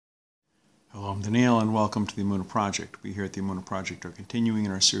I'm Daniel, and welcome to the Emunah Project. We here at the Emunah Project are continuing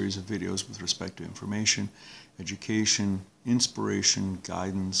in our series of videos with respect to information, education, inspiration,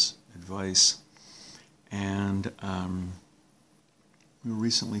 guidance, advice. And we were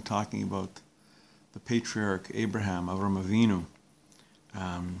recently talking about the patriarch Abraham, Avram Avinu,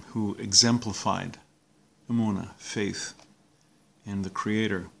 who exemplified Emunah, faith in the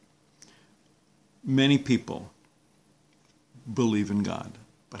Creator. Many people believe in God,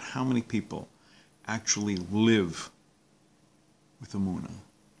 but how many people actually live with Emunah?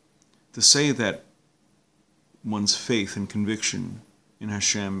 To say that one's faith and conviction in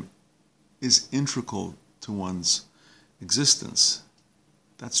Hashem is integral to one's existence,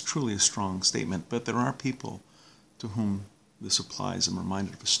 that's truly a strong statement. But there are people to whom this applies. I'm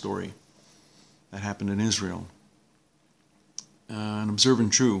reminded of a story that happened in Israel. An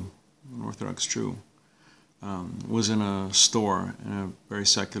observant Jew, an Orthodox Jew, was in a store in a very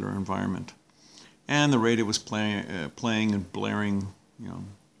secular environment, and the radio was playing and blaring,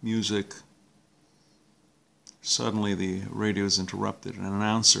 music. Suddenly, the radio is interrupted, and an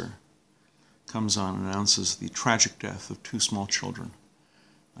announcer comes on and announces the tragic death of two small children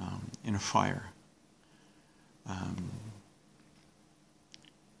in a fire.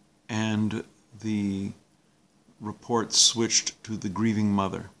 And the report switched to the grieving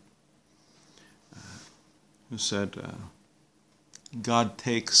mother, who said, God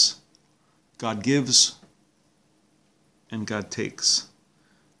gives, and God takes.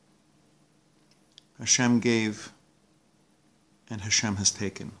 Hashem gave, and Hashem has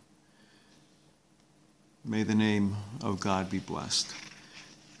taken. May the name of God be blessed.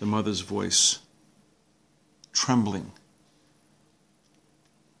 The mother's voice trembling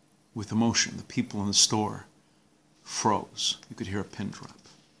with emotion. The people in the store froze. You could hear a pin drop.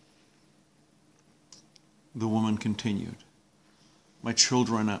 The woman continued, my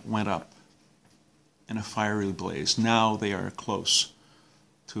children went up in a fiery blaze. Now they are close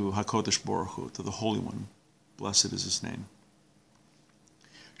to HaKodesh Baruch Hu, to the Holy One. Blessed is His name.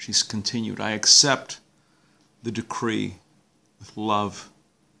 She's continued, I accept the decree with love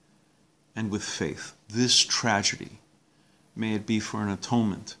and with faith. This tragedy, may it be for an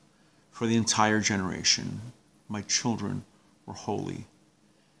atonement for the entire generation. My children were holy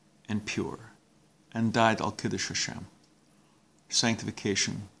and pure, and died al Kiddush Hashem,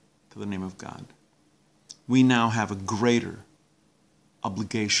 sanctification to the name of God. We now have a greater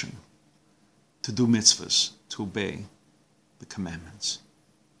obligation to do mitzvahs, to obey the commandments.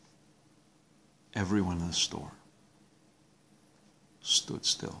 Everyone in the store stood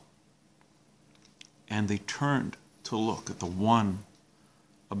still, and they turned to look at the one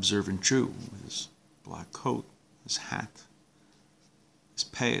observant Jew with his black coat, his hat, his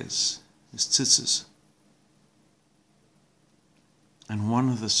payas, his tzitzis. And one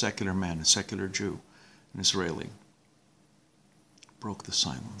of the secular men, a secular Jew, an Israeli, broke the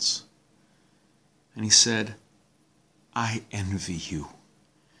silence. And he said, I envy you.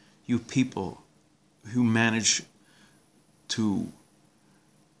 You people who manage to,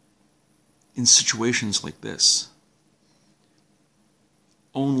 in situations like this,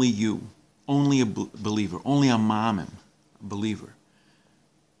 only you, only a believer, only a Maamim, a believer,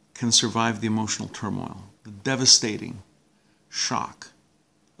 can survive the emotional turmoil, the devastating shock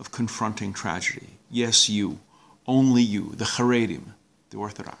of confronting tragedy. Yes, you, only you, the Haredim, the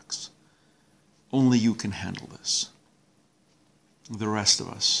Orthodox, only you can handle this. The rest of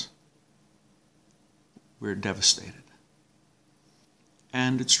us, we're devastated.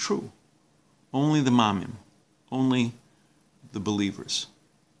 And it's true. Only the Maamim, only the believers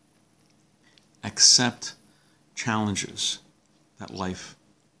accept challenges that life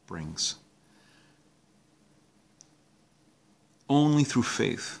brings. Only through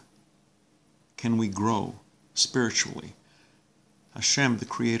faith can we grow spiritually. Hashem, the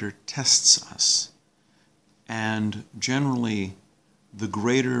Creator, tests us, and generally the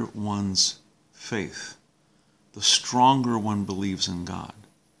greater one's faith, the stronger one believes in God,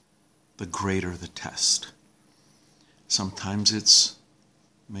 the greater the test. Sometimes it's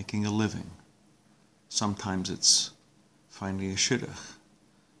making a living. Sometimes it's finding a shidduch.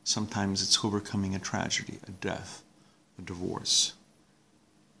 Sometimes it's overcoming a tragedy, a death, a divorce,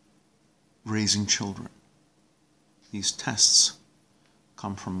 raising children. These tests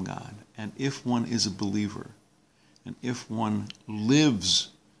come from God. And if one is a believer, and if one lives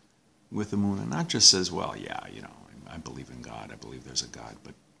with Emunah, not just says, well, yeah, I believe in God, I believe there's a God,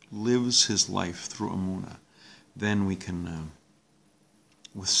 but lives his life through Emunah, then we can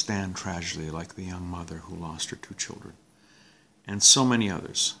withstand tragedy like the young mother who lost her two children, and so many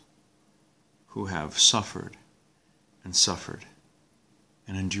others who have suffered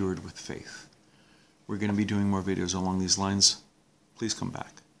and endured with faith. We're going to be doing more videos along these lines. Please come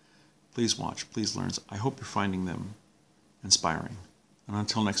back. Please watch. Please learn. I hope you're finding them inspiring. And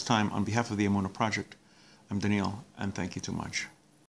until next time, on behalf of the Emunah Project, I'm Daniel, and thank you too much.